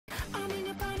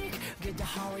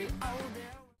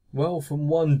Well, from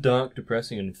one dark,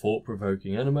 depressing and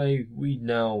thought-provoking anime, we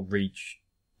now reach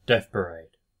Death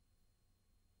Parade.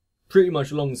 Pretty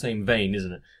much along the same vein,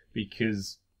 isn't it?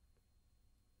 Because,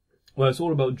 well, it's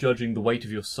all about judging the weight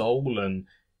of your soul, and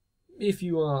if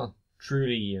you are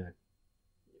truly,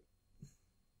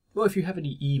 well, if you have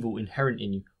any evil inherent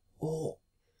in you, or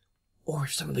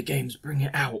if some of the games bring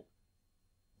it out.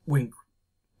 Wink,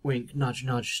 wink, nudge,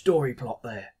 nudge, story plot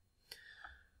there.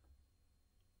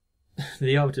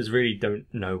 The arbiters really don't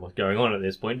know what's going on at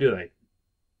this point, do they?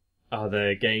 Are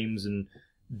their games and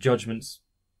judgments,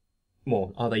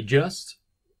 well, are they just?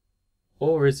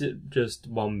 Or is it just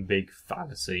one big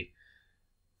fallacy?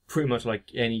 Pretty much like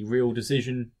any real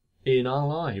decision in our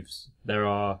lives. There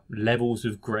are levels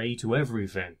of grey to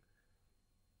everything.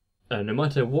 And no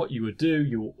matter what you would do,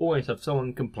 you will always have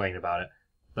someone complain about it.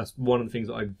 That's one of the things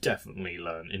that I've definitely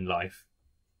learned in life.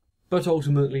 But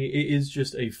ultimately, it is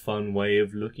just a fun way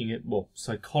of looking at, well,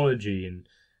 psychology and,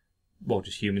 well,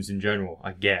 just humans in general,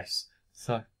 I guess.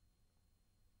 So,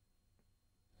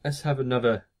 let's have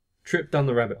another trip down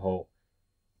the rabbit hole.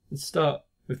 Let's start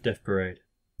with Death Parade.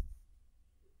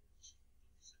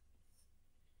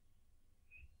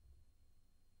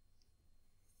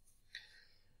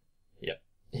 Yep.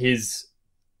 His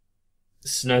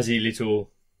snazzy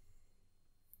little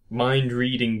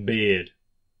mind-reading beard.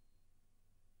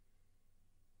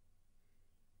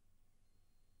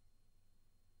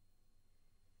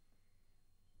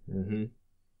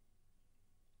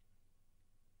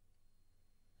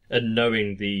 And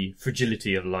knowing the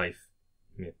fragility of life.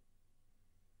 Yeah.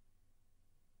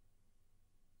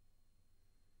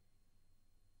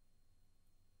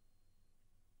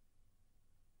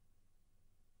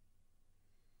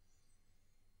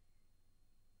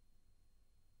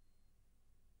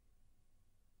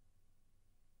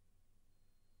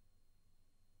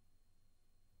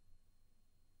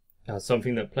 That's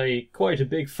something that play quite a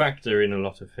big factor in a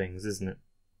lot of things, isn't it?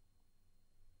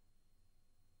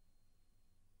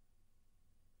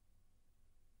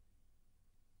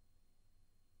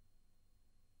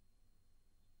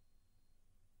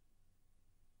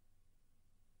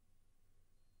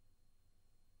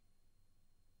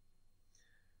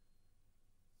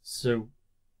 So,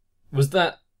 was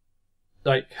that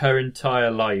like her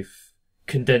entire life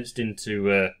condensed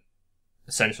into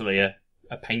essentially a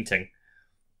painting?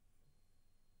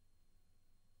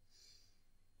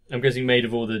 I'm guessing made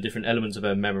of all the different elements of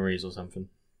her memories or something.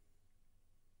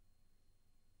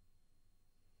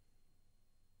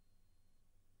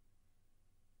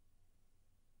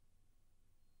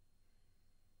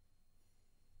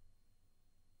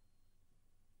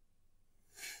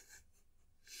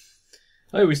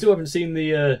 Oh, we still haven't seen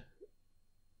the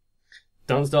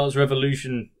Dance Dance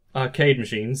Revolution arcade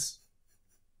machines.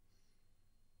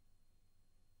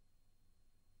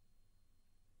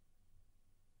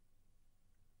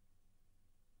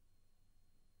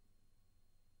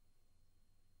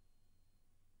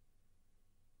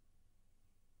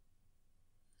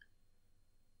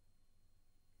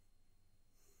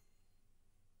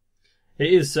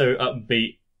 It is so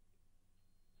upbeat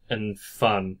and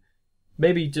fun.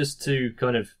 Maybe just to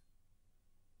kind of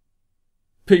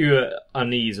put you at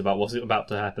unease about what's about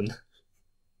to happen.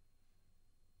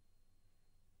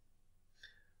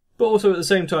 But also at the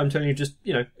same time telling you just,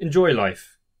 enjoy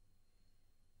life.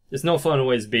 It's not fun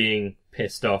always being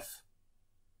pissed off.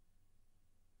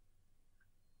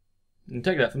 You can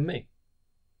take that from me.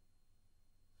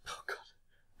 Oh god.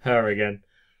 Her again.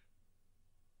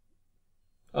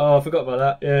 Oh, I forgot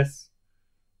about that, yes.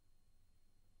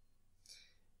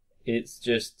 It's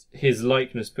just his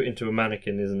likeness put into a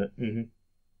mannequin, isn't it? Mm-hmm.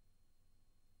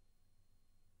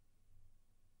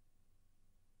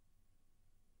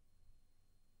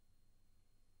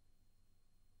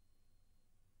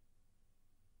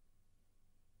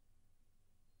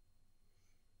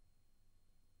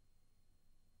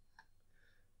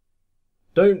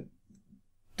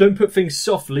 Don't put things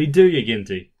softly, do you,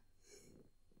 Ginty?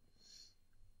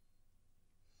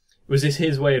 Was this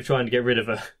his way of trying to get rid of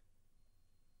her?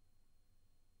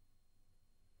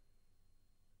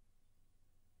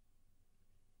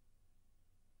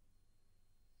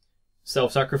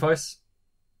 Self-sacrifice?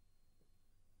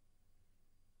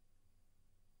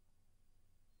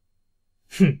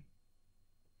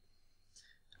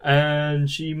 And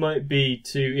she might be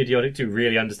too idiotic to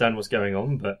really understand what's going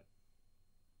on, but...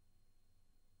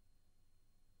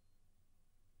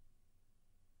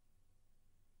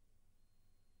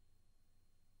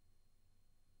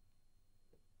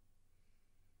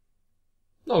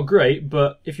 Not great,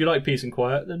 but if you like peace and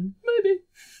quiet, then maybe.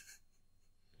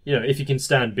 If you can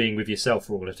stand being with yourself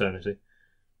for all eternity.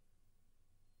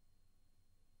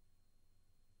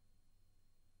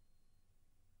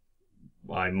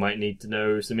 I might need to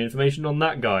know some information on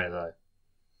that guy, though.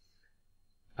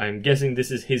 I'm guessing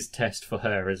this is his test for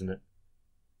her, isn't it?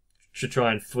 To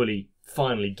try and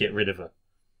finally get rid of her.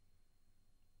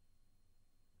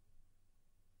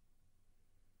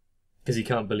 Because he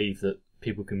can't believe that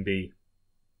people can be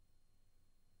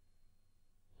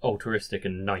altruistic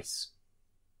and nice.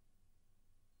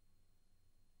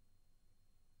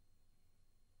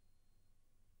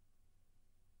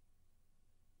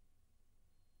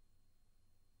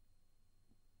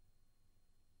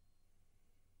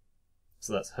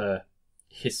 So that's her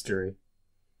history.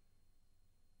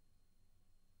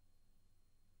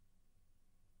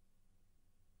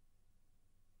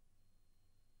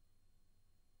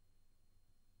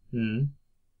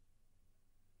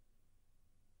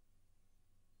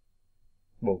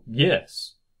 Well,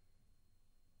 yes.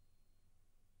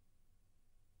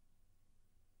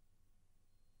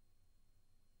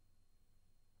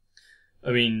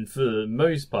 I mean, for the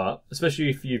most part, especially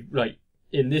if you, like,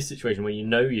 in this situation where you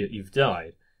know you've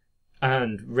died,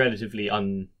 and relatively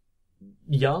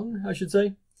young, I should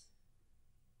say,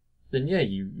 then yeah,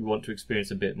 you want to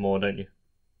experience a bit more, don't you?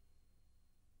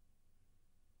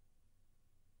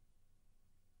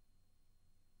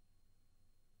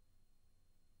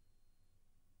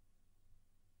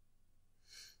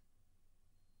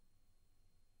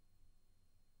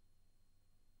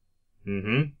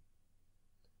 Mm-hmm.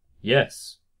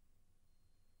 Yes.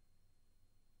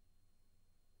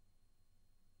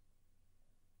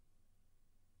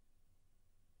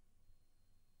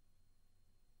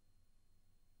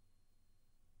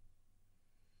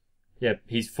 Yeah,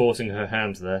 he's forcing her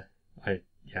hand there.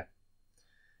 Yeah.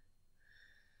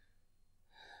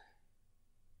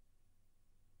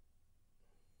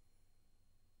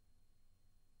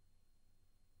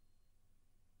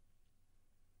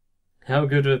 How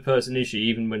good of a person is she,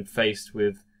 even when faced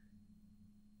with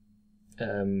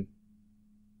throwing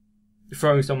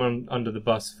someone under the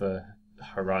bus for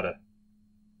Harada?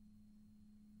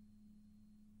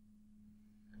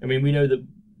 I mean, we know that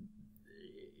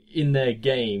in their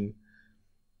game,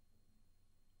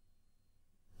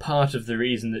 part of the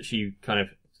reason that she kind of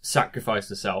sacrificed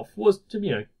herself was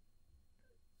to,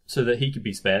 so that he could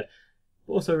be spared.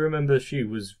 But also remember, she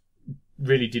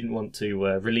really didn't want to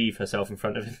relieve herself in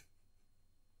front of him.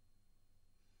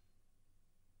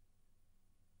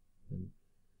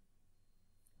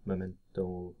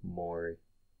 Memento Mori.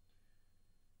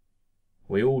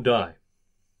 We all die.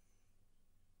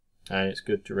 And it's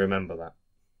good to remember that.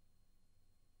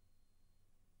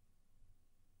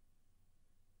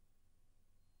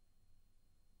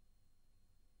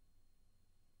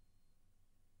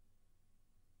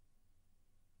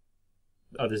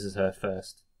 Oh, this is her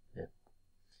first. Yeah.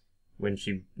 When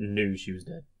she knew she was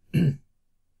dead.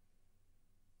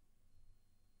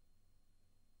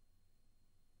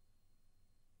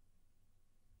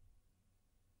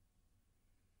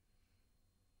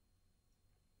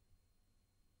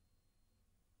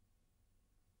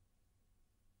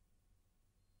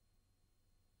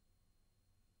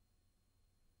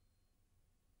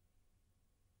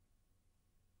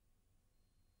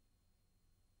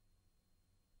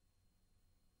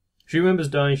 She remembers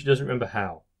dying, she doesn't remember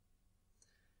how.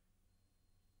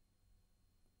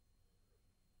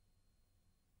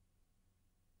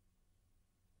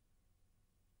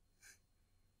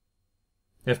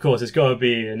 Of course, it's got to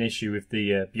be an issue with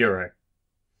the Bureau.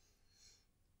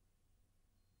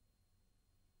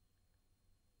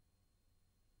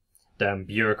 Damn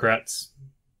bureaucrats.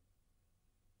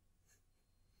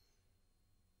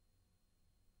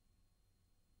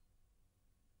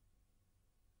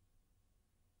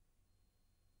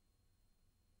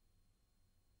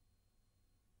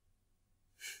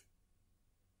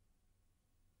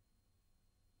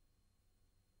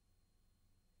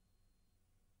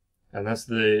 And that's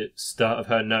the start of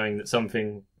her knowing that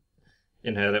something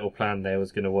in her little plan there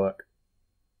was going to work.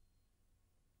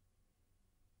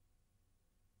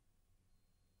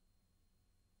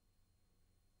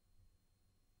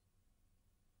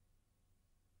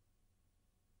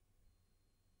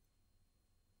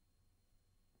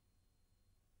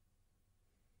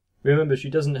 Remember, she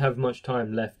doesn't have much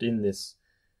time left in this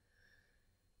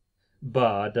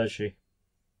bar, does she?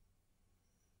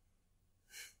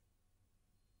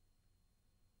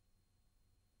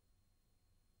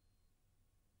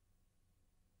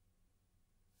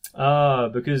 Ah,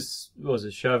 because, what was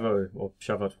it, Chavo, or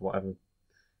Chavot, whatever.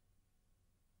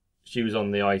 She was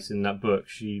on the ice in that book.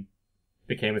 She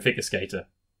became a figure skater.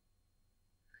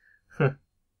 And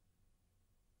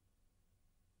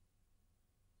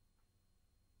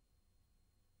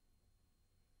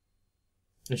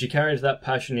she carried that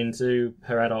passion into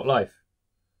her adult life.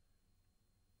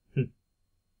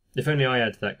 If only I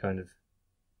had that kind of,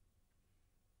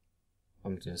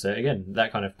 I'm just going to say it again,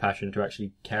 that kind of passion to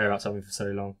actually care about something for so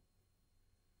long.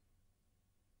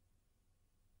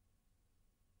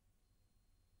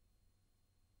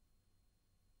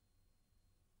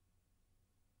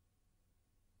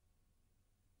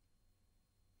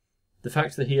 The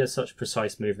fact that he has such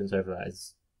precise movements over that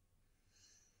is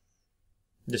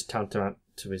just tantamount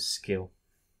to his skill.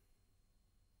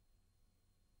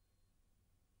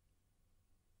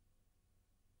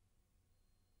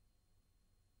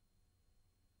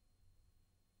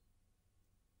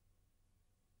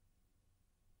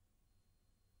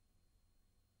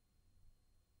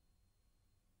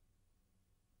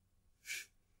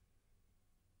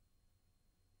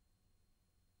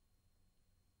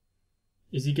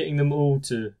 Is he getting them all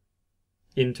to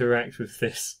interact with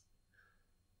this?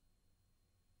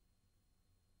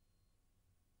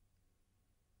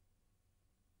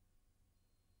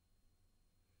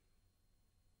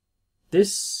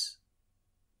 This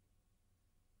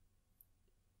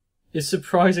is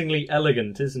surprisingly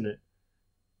elegant, isn't it?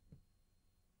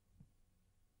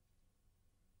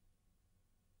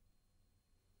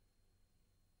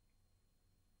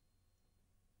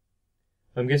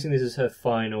 I'm guessing this is her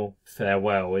final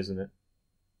farewell, isn't it?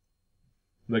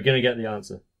 We're going to get the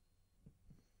answer.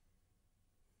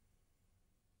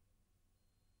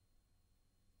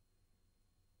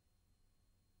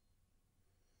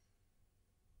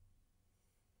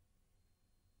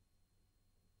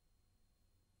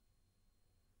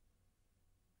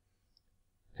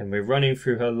 And we're running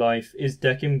through her life. Is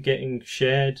Dekim getting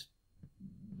shared,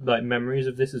 like, memories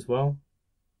of this as well?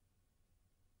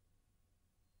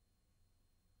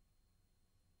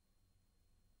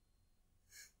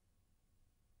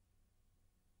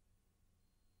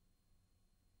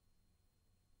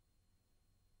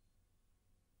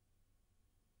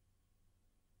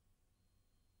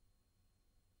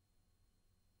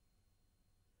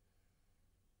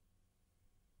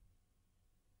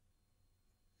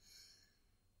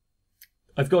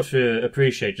 I've got to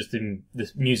appreciate just the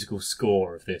musical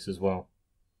score of this as well.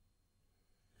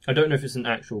 I don't know if it's an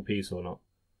actual piece or not,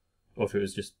 or if it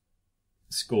was just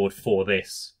scored for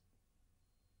this.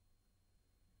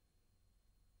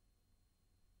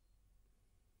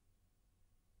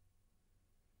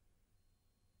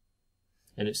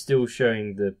 And it's still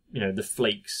showing the, the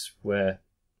flakes where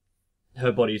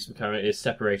her body is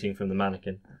separating from the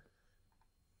mannequin.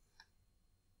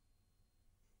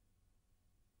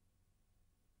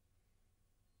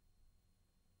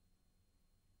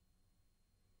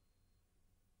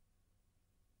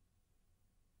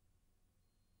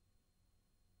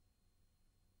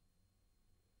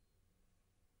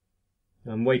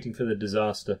 I'm waiting for the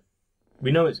disaster.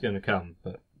 We know it's going to come,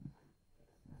 but...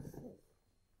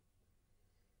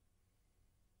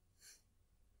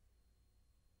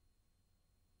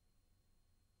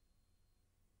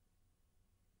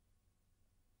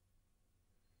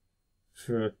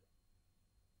 For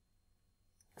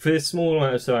this small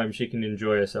amount of time, she can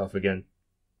enjoy herself again.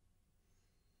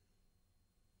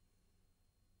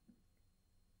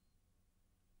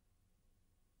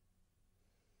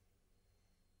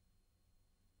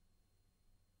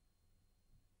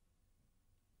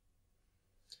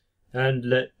 And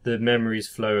let the memories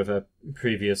flow of her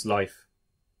previous life.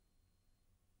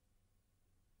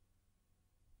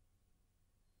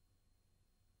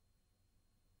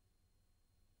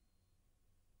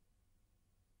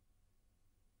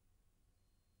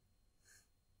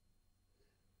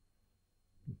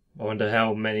 I wonder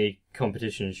how many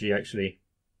competitions she actually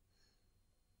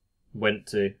went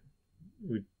to.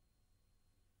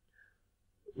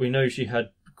 We know she had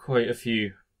quite a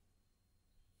few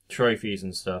trophies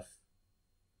and stuff.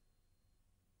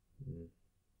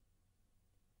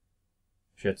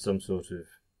 She had some sort of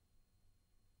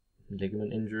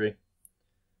ligament injury.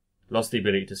 Lost the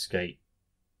ability to skate.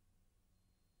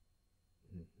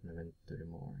 Momento,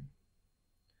 Mori.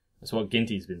 That's what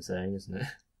Ginty's been saying, isn't it?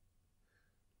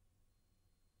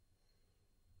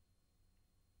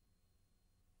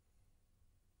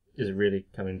 Is it really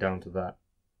coming down to that?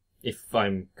 If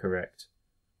I'm correct.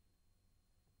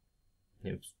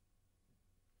 It was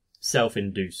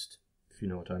self-induced, if you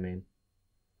know what I mean.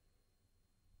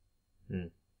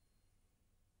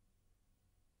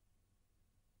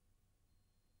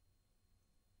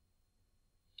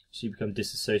 She became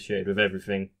disassociated with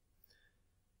everything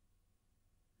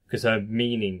because her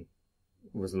meaning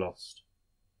was lost.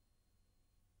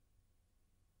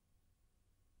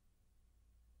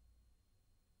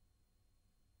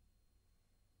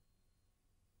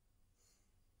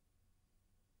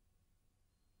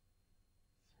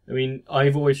 I mean,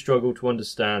 I've always struggled to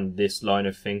understand this line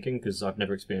of thinking because I've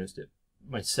never experienced it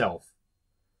myself.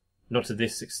 Not to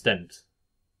this extent.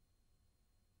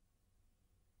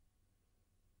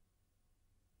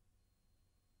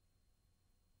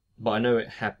 But I know it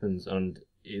happens and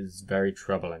is very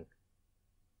troubling.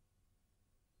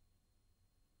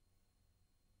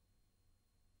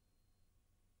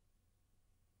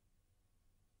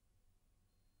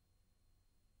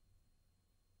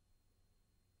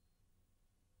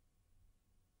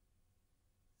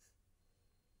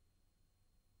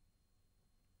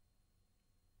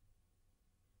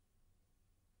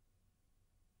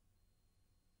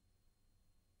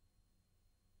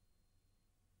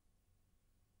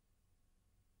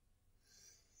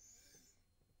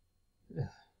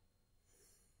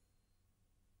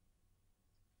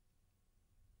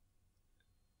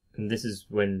 And this is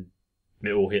when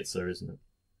it all hits her, isn't it?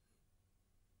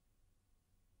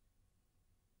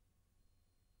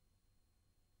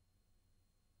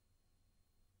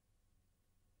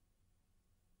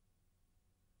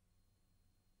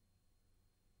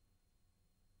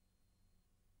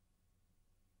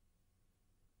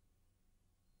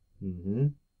 Mm-hmm.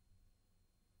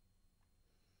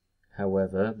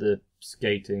 However, the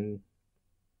skating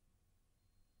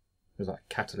was like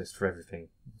a catalyst for everything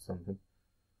or something.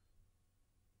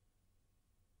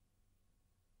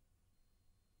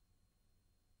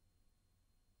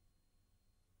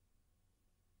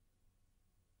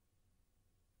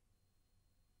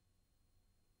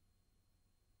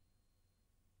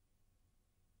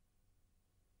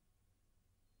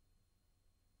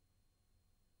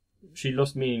 She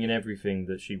lost meaning in everything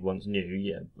that she once knew,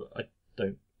 yeah, but I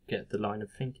don't get the line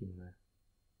of thinking there.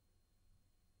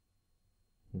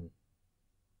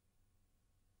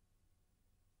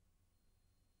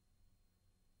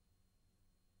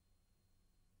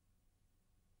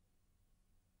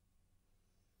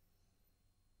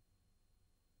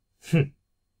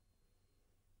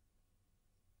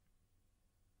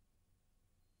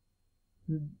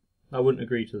 I wouldn't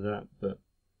agree to that, but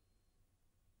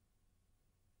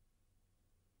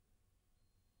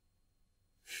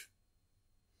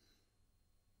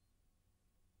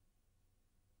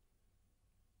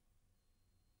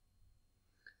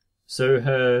so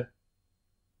her,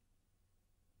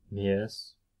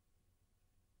 yes,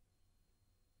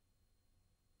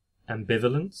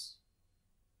 ambivalence.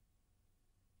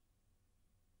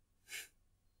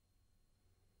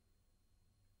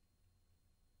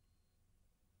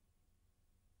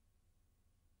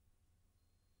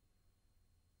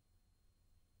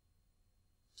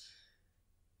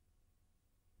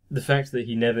 The fact that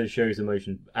he never shows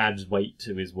emotion adds weight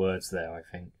to his words there, I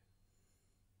think.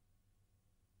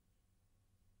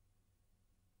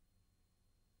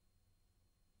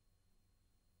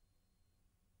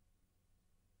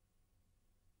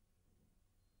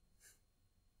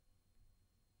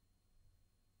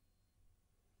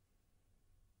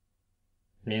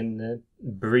 In their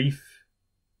brief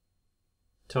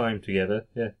time together,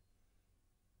 yeah.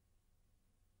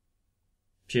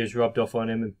 She has rubbed off on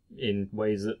him in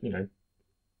ways that,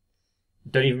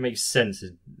 don't even make sense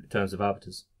in terms of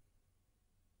arbiters.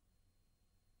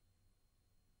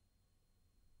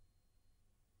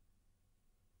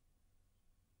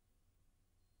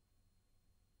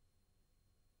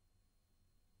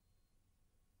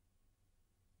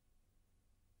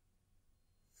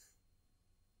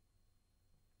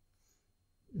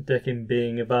 Deccan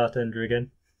being a bartender again.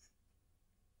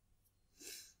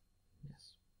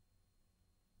 Yes.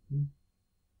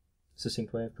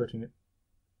 Succinct way of putting it.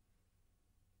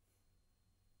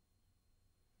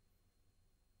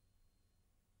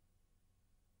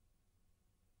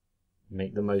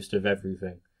 Make the most of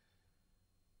everything.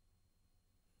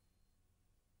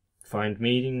 Find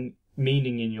meaning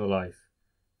in your life.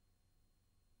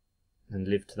 And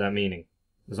live to that meaning.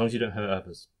 As long as you don't hurt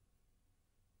others.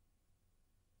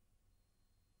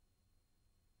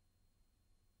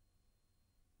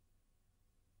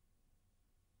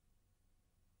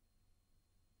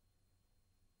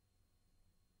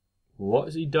 What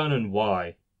has he done and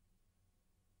why?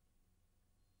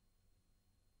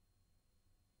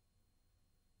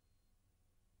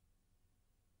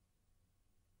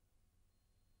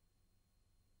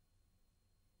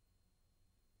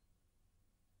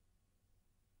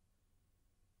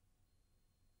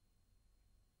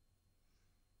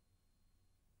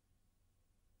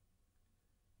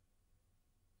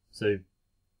 So,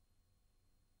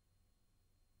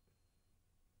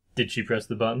 did she press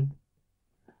the button?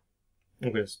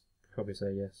 I'm going to probably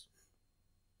say yes.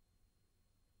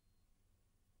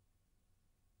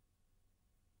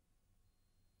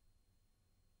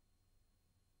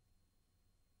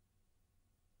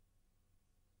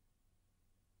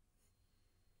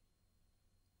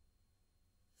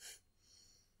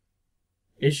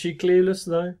 Is she clueless,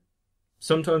 though?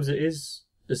 Sometimes it is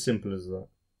as simple as that.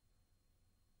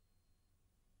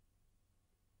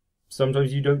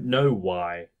 Sometimes you don't know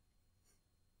why.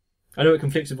 I know it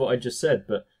conflicts with what I just said,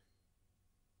 but...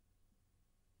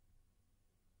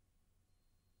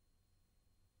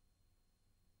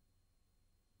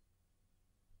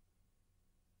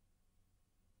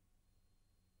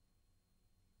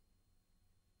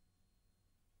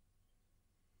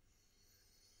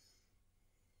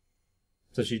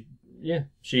 So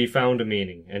she found a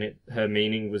meaning, and her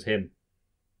meaning was him.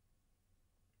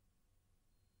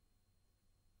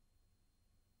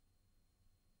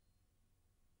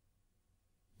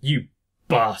 You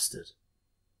bastard.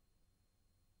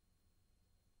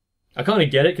 I kind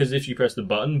of get it, because if you press the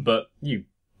button, but you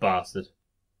bastard.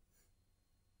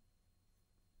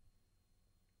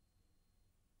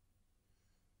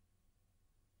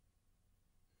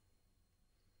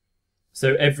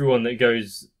 So everyone that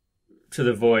goes to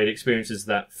the void experiences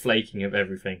that flaking of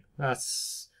everything.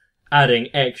 That's adding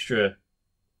extra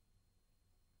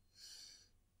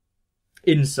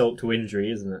insult to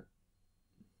injury, isn't it?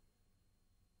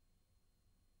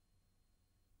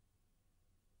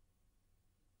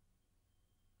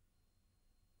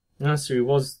 That's who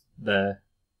was there.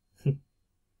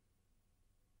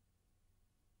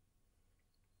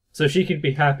 So she could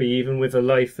be happy even with a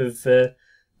life of the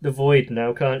void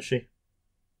now, can't she?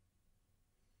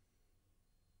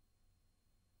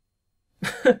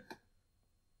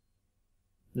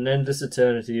 An endless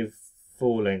eternity of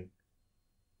falling.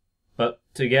 But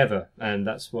together, and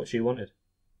that's what she wanted.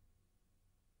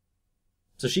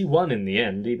 So she won in the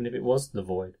end, even if it was the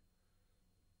void.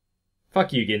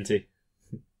 Fuck you, Ginty.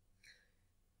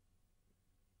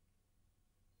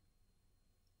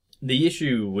 The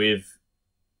issue with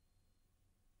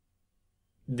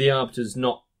the Arbiters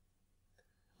not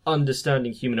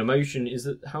understanding human emotion is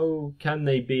that how can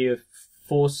they be a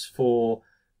force for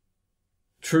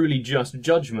truly just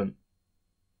judgment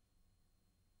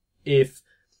if,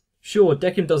 sure,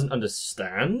 Dekim doesn't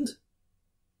understand,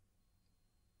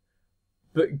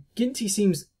 but Ginty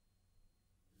seems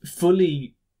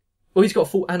fully... Well, he's got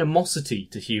full animosity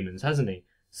to humans, hasn't he?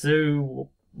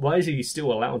 So why is he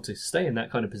still allowed to stay in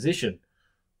that kind of position?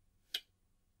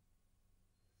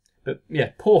 But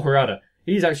yeah, poor Harada.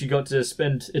 He's actually got to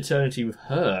spend eternity with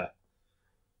her.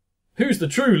 Who's the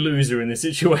true loser in this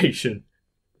situation?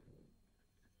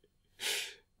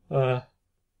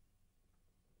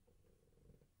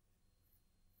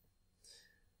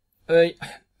 It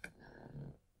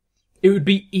would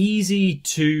be easy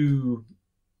to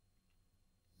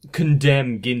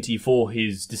condemn Ginty for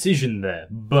his decision there,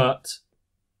 but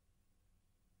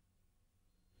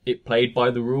it played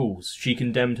by the rules. She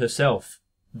condemned herself.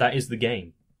 That is the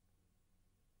game.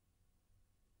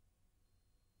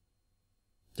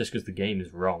 Just because the game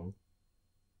is wrong.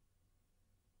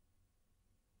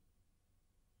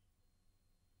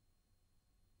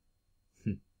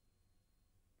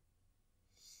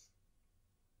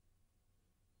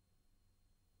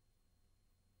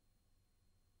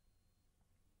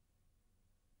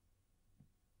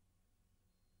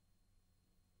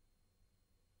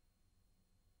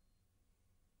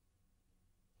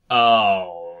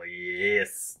 Oh,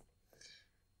 yes.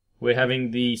 We're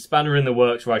having the spanner in the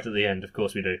works right at the end. Of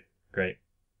course we do. Great.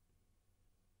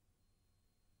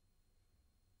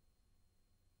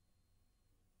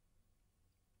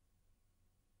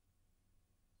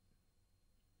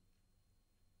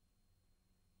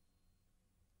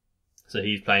 So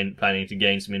he's planning to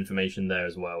gain some information there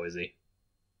as well, is he?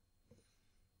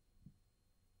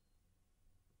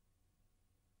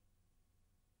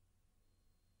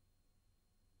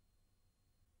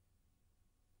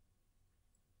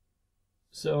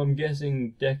 So I'm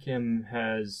guessing Dekem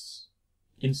has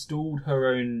installed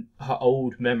her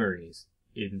old memories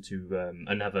into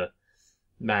another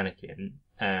mannequin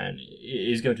and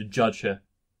is going to judge her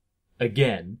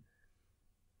again.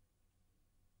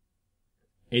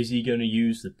 Is he going to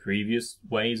use the previous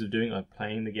ways of doing it, like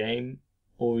playing the game,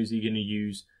 or is he going to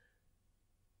use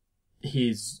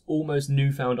his almost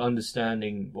newfound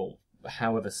understanding, well,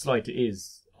 however slight it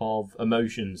is, of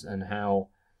emotions and how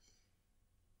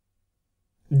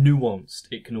nuanced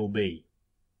it can all be?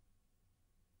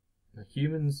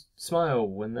 Humans smile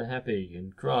when they're happy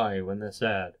and cry when they're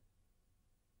sad.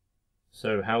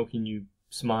 So how can you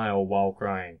smile while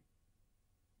crying?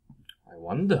 I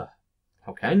wonder.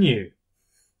 How can you?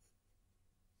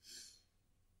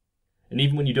 And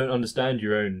even when you don't understand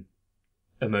your own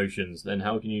emotions, then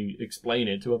how can you explain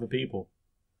it to other people?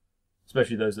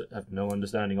 Especially those that have no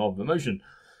understanding of emotion.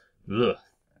 Ugh.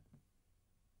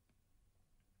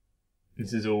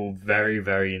 This is all very,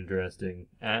 very interesting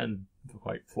and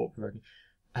quite thought-provoking.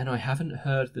 And I haven't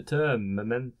heard the term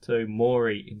Memento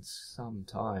Mori in some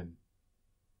time.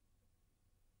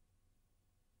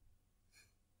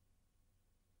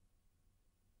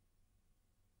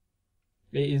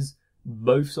 It is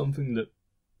both something that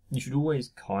you should always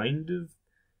kind of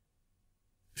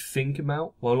think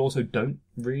about, while also don't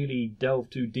really delve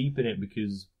too deep in it,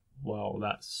 because, well,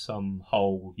 that's some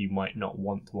hole you might not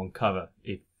want to uncover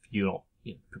if you're not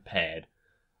prepared.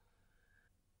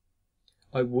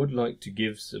 I would like to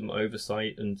give some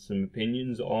oversight and some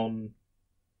opinions on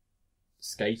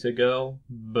Skater Girl,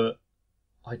 but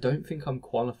I don't think I'm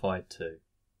qualified to.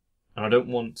 And I don't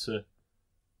want to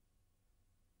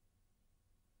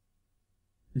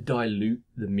dilute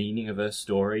the meaning of her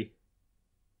story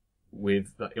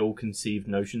with ill-conceived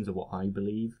notions of what I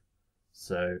believe.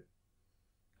 So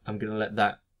I'm going to let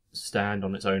that stand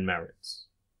on its own merits.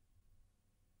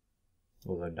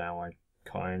 Although now I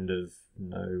kind of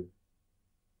know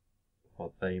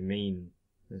what they mean.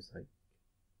 It's like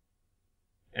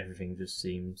everything just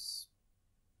seems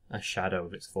a shadow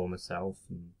of its former self,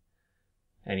 and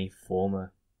any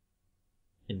former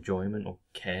enjoyment or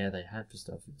care they had for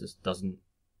stuff, it just doesn't.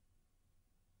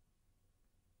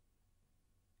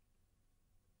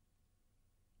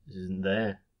 It isn't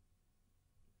there.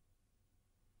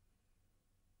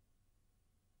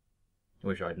 I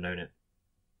wish I'd known it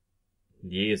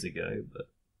years ago, but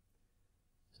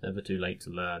it's never too late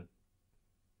to learn.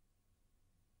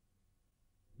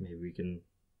 Maybe we can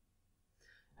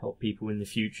help people in the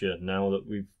future now that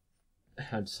we've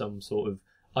had some sort of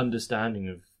understanding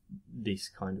of this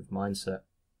kind of mindset.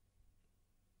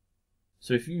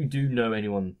 So if you do know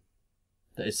anyone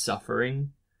that is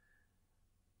suffering,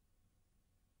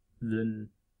 then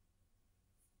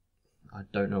I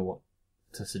don't know what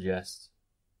to suggest.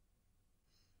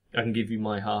 I can give you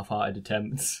my half-hearted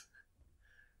attempts.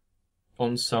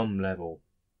 On some level,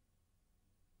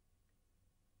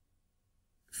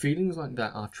 feelings like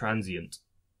that are transient,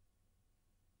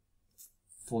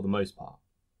 for the most part.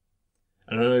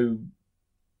 And I know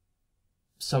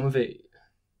some of it,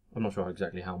 I'm not sure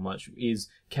exactly how much, is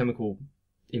chemical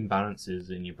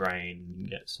imbalances in your brain. You can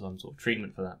get some sort of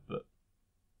treatment for that, but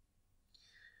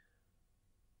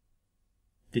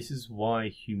this is why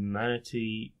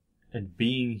humanity and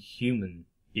being human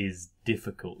is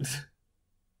difficult.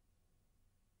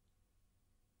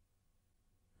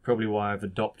 Probably why I've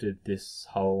adopted this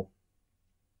whole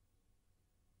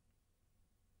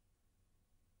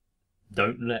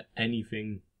don't let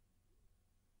anything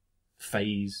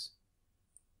faze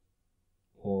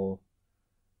or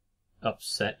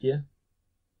upset you.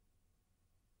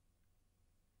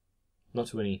 Not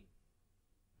to any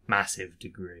massive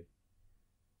degree,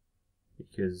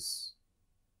 because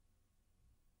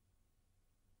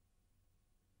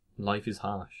life is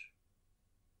harsh.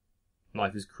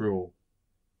 Life is cruel,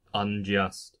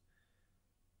 unjust,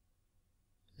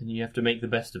 and you have to make the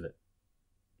best of it.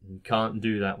 You can't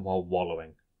do that while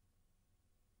wallowing.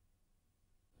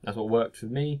 That's what worked for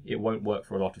me. It won't work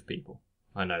for a lot of people.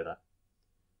 I know that.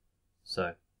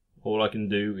 So, all I can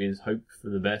do is hope for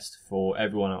the best for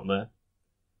everyone out there,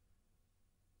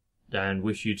 and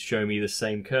wish you'd show me the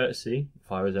same courtesy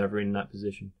if I was ever in that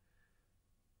position.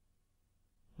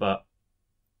 But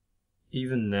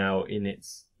even now, in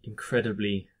its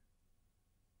incredibly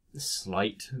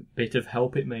slight bit of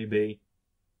help it may be,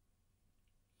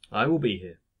 I will be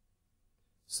here.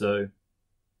 So,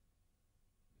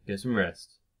 get some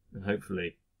rest, and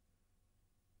hopefully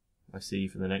I see you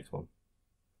for the next one.